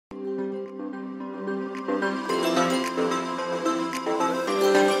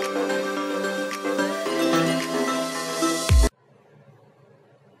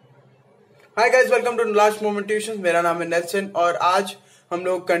Guys, welcome to लास्टमोमेंट्युइशंस। मेरा नाम है नेल्सन और आज हम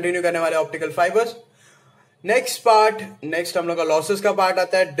लोग कंटिन्यू करने वाले ऑप्टिकल फाइबर्स। नेक्स्ट हम लोग का लॉसेस का पार्ट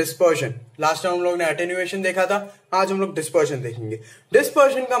आता है डिस्पर्शन। लास्ट टाइम हम लोग ने अटेन्युएशन देखा था, आज हम लोग डिस्पर्शन देखेंगे।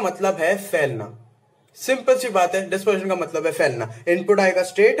 डिस्पर्शन का मतलब है फैलना। सिंपल सी बात है, डिस्पर्शन का मतलब है फैलना। इनपुट आएगा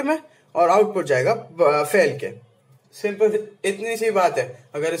स्टेट में और आउटपुट जाएगा फैल के। सिंपल इतनी सी बात है।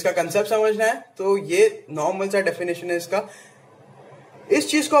 अगर इसका कंसेप्ट समझना है तो ये नॉर्मल सा डेफिनेशन है इसका। इस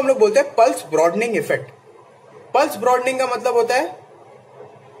चीज को हम लोग बोलते हैं pulse broadening effect. Pulse broadening का मतलब होता है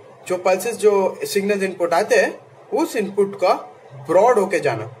जो पल्सेस, जो सिग्नल्स इनपुट आते हैं, उस इनपुट का ब्रॉड होके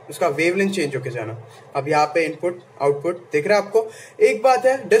जाना, उसका वेवलेंथ चेंज होके जाना। अब यहाँ पे इनपुट आउटपुट दिख रहा है आपको। एक बात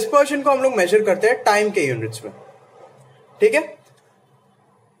है, डिस्पर्शन को हम लोग मेजर करते हैं टाइम के यूनिट्स में, ठीक है।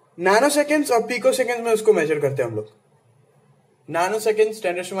 नैनो सेकेंड्स और पिको सेकेंड्स में उसको मेजर करते हैं हम लोग। नैनो सेकेंड्स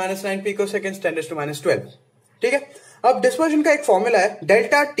 10⁻⁹, पिको सेकेंड्स 10⁻12, ठीक है। अब डिस्पर्शन का एक फॉर्मूला है,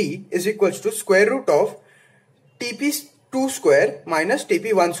 delta T is equal to square root of TP2 square minus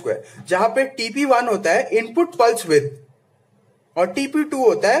TP1 square, जहां पे TP1 होता है इनपुट पल्स विद और TP2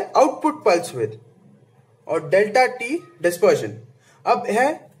 होता है आउटपुट पल्स विद, और डेल्टा टी डिस्पर्शन। अब है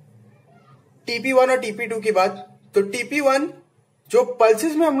TP1 और TP2 की बात, तो TP1 जो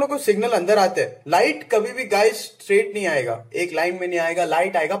पल्सेस में हम लोग को सिग्नल अंदर आते हैं, लाइट कभी भी गाइस स्ट्रेट नहीं आएगा, एक लाइन में नहीं आएगा,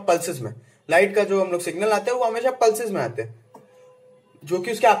 लाइट आएगा पल्सेस में। लाइट का जो हम लोग सिग्नल आते हैं वो हमेशा पल्सेस में आते हैं, जो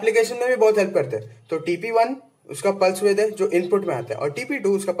कि उसके एप्लीकेशन में भी बहुत हेल्प करते हैं। तो TP1 उसका पल्स विद है जो इनपुट में आता है, और TP2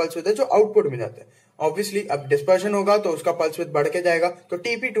 उसका पल्स विद है जो आउटपुट में जाता है। ऑब्वियसली अब डिस्पर्शन होगा तो उसका पल्स विद बढ़ के जाएगा, तो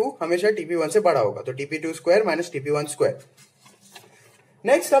TP2 हमेशा TP1 से बड़ा होगा, तो TP2 square minus TP1 square.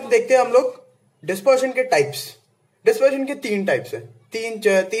 Next अब देखते हैं हम लोग डिस्पर्शन के टाइप्स। डिस्पर्शन के तीन टाइप्स है,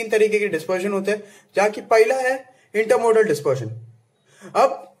 तीन तरीके के डिस्पर्शन होते हैं, जहां की पहला है इंटरमोडल डिस्पर्शन।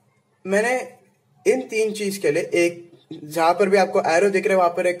 अब मैंने इन तीन चीज के लिए एक, जहां पर भी आपको एरो दिख रहा है वहां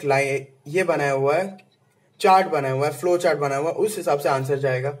पर एक लाइन ये बनाया हुआ है, चार्ट बनाया हुआ है, फ्लो चार्ट बनाया हुआ है, उस हिसाब से आंसर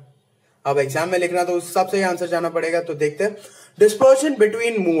जाएगा। अब एग्जाम में लिखना तो उस हिसाब से ही आंसर जाना पड़ेगा। तो देखते हैं, dispersion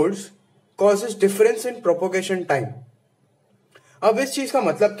between modes causes difference in propagation time. अब इस चीज का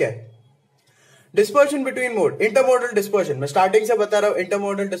मतलब क्या है? Dispersion between mode, intermodal dispersion. मैं स्टार्टिंग से बता रहा हूं,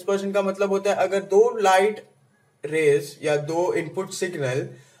 इंटरमोडल डिस्पर्शन का मतलब होता है अगर दो लाइट रेज या दो इनपुट सिग्नल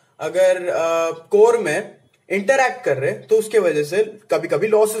अगर कोर में इंटरैक्ट कर रहे हैं तो उसके वजह से कभी कभी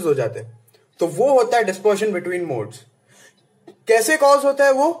लॉसेस हो जाते हैं, तो वो होता है डिस्पर्शन बिटवीन मोड्स। कैसे कॉज होता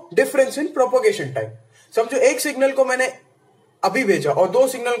है वो? Difference in propagation time. समझो एक सिग्नल को मैंने अभी भेजा और दो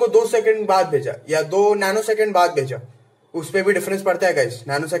सिग्नल को 2 सेकंड बाद भेजा या 2 नैनो सेकंड बाद भेजा, उस पर भी डिफरेंस पड़ता है गाइस।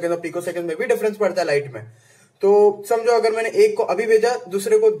 नैनो सेकंड और पिको सेकंड में भी डिफरेंस पड़ता है लाइट में। तो समझो अगर मैंने एक को अभी भेजा,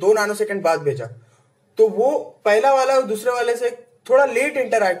 दूसरे को 2 नैनो सेकंड बाद भेजा, तो वो पहला वाला दूसरे वाले से थोड़ा लेट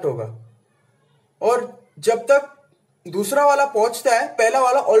इंटरैक्ट होगा, और जब तक दूसरा वाला पहुंचता है पहला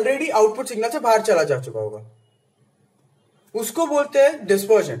वाला ऑलरेडी आउटपुट सिग्नल से बाहर चला जा चुका होगा। उसको बोलते हैं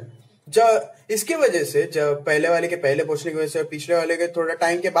डिस्पर्शन। जब इसके वजह से, जब पहले वाले के पहले पहुंचने की वजह से पिछले वाले के थोड़ा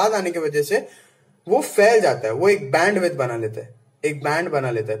टाइम के बाद आने की वजह से वो फैल जाता है, वो एक बैंड विड्थ बना लेता है, एक बैंड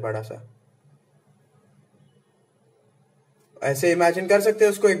बना लेता है बड़ा सा। ऐसे इमेजिन कर सकते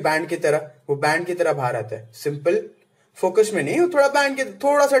हैं उसको एक बैंड की तरह, वो बैंड की तरह बाहर आता है। सिंपल फोकस में नहीं, वो थोड़ा बैंड के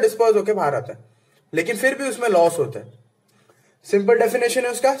थोड़ा सा डिस्पर्स होकर बाहर आता है, लेकिन फिर भी उसमें लॉस होता है। सिंपल डेफिनेशन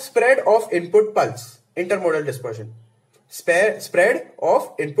है उसका, spread of input pulse, intermodal dispersion, spread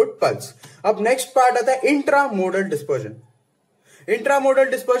of input pulse. अब नेक्स्ट पार्ट आता है इंट्रामोडल डिस्पर्शन। इंट्रामोडल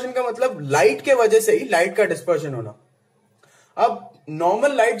डिस्पर्शन का मतलब लाइट के वजह से ही लाइट का डिस्पर्शन होना। अब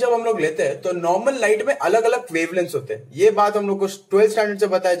नॉर्मल लाइट जब हम लोग लेते हैं तो नॉर्मल लाइट में अलग अलग वेवलेंथ्स होते हैं। ये बात हम लोग को 12th स्टैंडर्ड से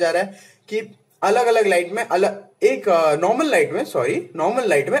बताया जा रहा है कि अलग अलग लाइट में नॉर्मल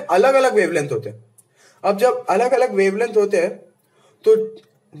लाइट में अलग अलग वेवलेंथ होते हैं। अब जब अलग अलग वेवलेंथ होते हैं तो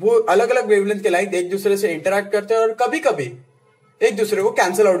वो अलग अलग वेवलेंथ के लाइट एक दूसरे से इंटरैक्ट करते हैं और कभी कभी एक दूसरे को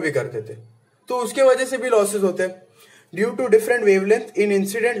कैंसिल आउट भी कर देते हैं, तो उसके वजह से भी लॉसेस होते हैं due to different wavelength in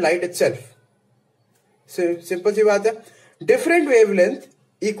incident light itself. Simple सी बात है, different wavelength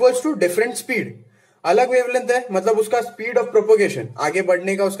equals to different speed. अलग वेवलेंथ है मतलब उसका स्पीड ऑफ प्रोपोगेशन, आगे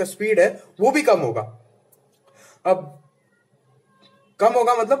बढ़ने का उसका स्पीड है वो भी कम होगा। अब कम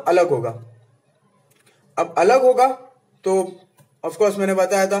होगा मतलब अलग होगा। अब अलग होगा तो ऑफ कोर्स मैंने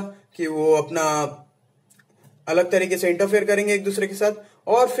बताया था कि वो अपना अलग तरीके से इंटरफेयर करेंगे एक दूसरे के साथ,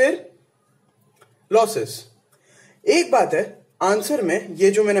 और फिर लॉसेस। एक बात है, आंसर में ये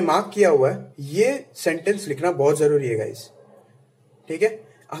जो मैंने मार्क किया हुआ है ये सेंटेंस लिखना बहुत जरूरी है गाइस, ठीक है।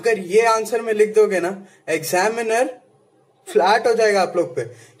 अगर ये आंसर में लिख दोगे ना, एग्जामिनर फ्लैट हो जाएगा आप लोग पे,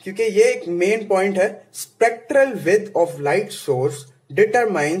 क्योंकि ये एक मेन पॉइंट है। Spectral width of light source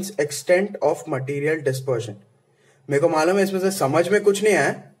determines extent of material dispersion. मेरे को मालूम है इसमें से समझ में कुछ नहीं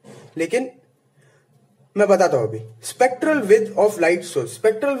आया, लेकिन मैं बताता हूं अभी। Spectral width of light source,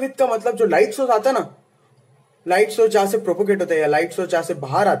 spectral width का मतलब जो लाइट सोर्स आता है ना, लाइट सोर्स जहां से प्रोपोगेट होता है या लाइट सोर्स जहां से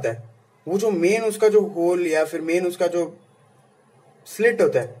बाहर आता है, वो जो मेन उसका जो होल या फिर मेन उसका जो स्लिट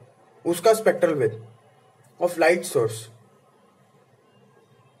होता है, उसका spectral width of light source.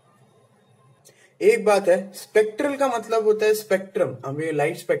 एक बात है, स्पेक्ट्रल का मतलब होता है स्पेक्ट्रम, हम ये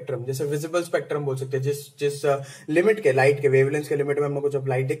लाइट स्पेक्ट्रम जैसे विजिबल स्पेक्ट्रम बोल सकते हैं, जिस लिमिट के लाइट के वेवलेंथ के लिमिट में हम लोग को जब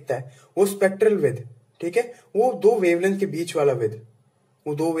लाइट दिखता है वो स्पेक्ट्रल विड्थ, ठीक है, वो दो वेवलेंथ के बीच वाला विड्थ,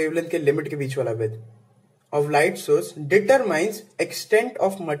 वो दो वेवलेंथ के लिमिट के बीच वाला width of light source determines extent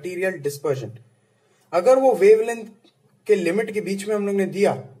of material dispersion. अगर वो वेवलेंथ के लिमिट के बीच में हम लोग ने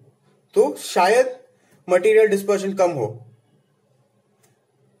दिया तो शायद मटेरियल डिस्पर्जन कम हो।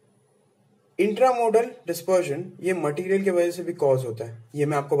 इंट्रामोडल डिस्पर्जन ये मटेरियल की वजह से भी कॉज होता है, ये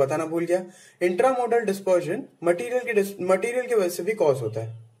मैं आपको बताना भूल गया। इंट्रामोडल डिस्पर्जन मटेरियल की वजह से भी कॉज होता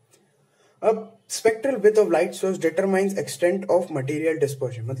है। अब spectral width of light source determines extent of material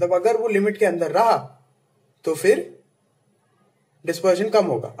dispersion, मतलब अगर वो लिमिट के अंदर रहा तो फिर डिस्पर्जन कम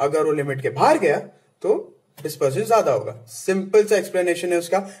होगा, अगर वो लिमिट के बाहर गया तो डिस्पर्जन ज्यादा होगा। सिंपल सा एक्सप्लेनेशन है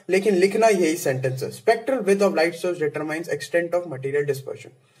उसका, लेकिन लिखना यही सेंटेंस है, spectral width of light source determines extent of material dispersion.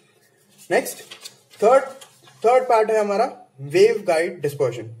 Next third part है हमारा वेव गाइड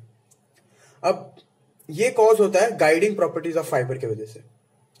डिस्पर्जन। अब ये कॉज होता है गाइडिंग प्रॉपर्टीज ऑफ फाइबर की वजह से।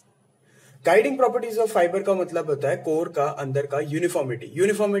 गाइडिंग प्रॉपर्टीज ऑफ फाइबर का मतलब होता है कोर का अंदर का यूनिफॉर्मिटी।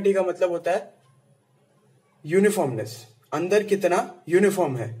 यूनिफॉर्मिटी का मतलब होता है यूनिफॉर्मनेस, अंदर कितना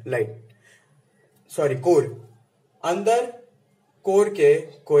यूनिफॉर्म है कोर, अंदर कोर के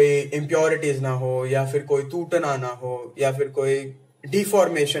कोई इंप्योरिटीज ना हो या फिर कोई टूटना ना हो या फिर कोई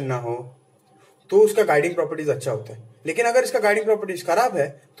डिफॉर्मेशन ना हो, तो उसका गाइडिंग प्रॉपर्टीज अच्छा होता है। लेकिन अगर इसका गाइडिंग प्रॉपर्टीज खराब है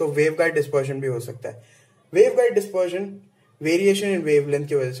तो वेव गाइड डिस्पर्जन भी हो सकता है। Wave guide dispersion variation in wavelength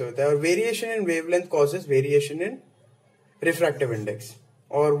की वजह से होता है, और variation in wavelength causes variation in refractive index.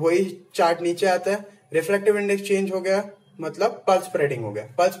 और वही चार्ट नीचे आता है, रिफ्रैक्टिव इंडेक्स चेंज हो गया मतलब पल्स स्प्रेडिंग हो गया,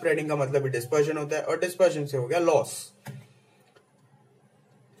 पल्स स्प्रेडिंग का मतलब डिस्पर्जन होता है, और डिस्पर्जन से हो गया लॉस।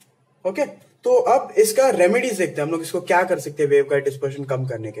 ओके, तो अब इसका रेमेडीज देखते हैं हम लोग, इसको क्या कर सकते हैं वेव गाइड डिस्पर्जन कम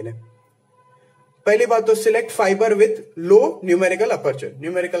करने के लिए। पहली बात तो select fibre with low numerical aperture.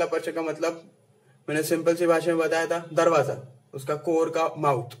 Numerical aperture का मतलब मैंने सिंपल सी भाषा में बताया था, दरवाजा, उसका कोर का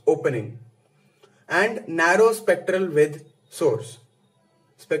mouth opening. And narrow spectral with source,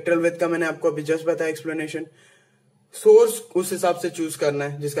 spectral with का मैंने आपको अभी जस्ट बताया एक्सप्लेनेशन। सोर्स उस हिसाब से चूज करना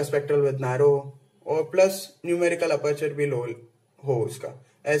है जिसका स्पेक्ट्रल विद नैरो हो, और प्लस न्यूमेरिकल अपर्चर भी लो हो उसका,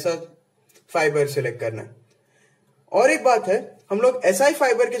 ऐसा फाइबर सिलेक्ट करना है। और एक बात है, हम लोग एसआई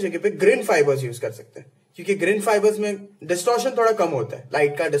फाइबर की जगह पे ग्रीन फाइबर्स यूज कर सकते हैं, क्योंकि ग्रीन फाइबर्स में डिस्टॉर्शन थोड़ा कम होता है,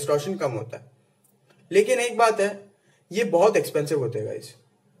 लाइट का डिस्टॉर्शन कम होता है। लेकिन एक बात है, ये बहुत एक्सपेंसिव होते हैं गाइस,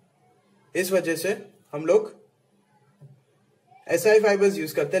 इस वजह से हम लोग एसआई फाइबर्स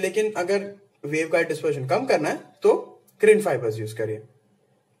यूज करते हैं। लेकिन अगर वेव गाइड डिस्पर्जन कम करना है तो ग्रीन फाइबर्स यूज करिए।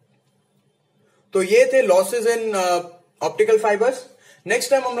 तो ये थे losses in optical fibres.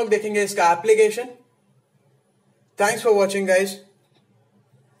 Next time हम लोग देखेंगे इसका application. Thanks for watching guys,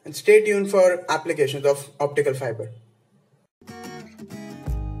 and stay tuned for applications of optical fiber.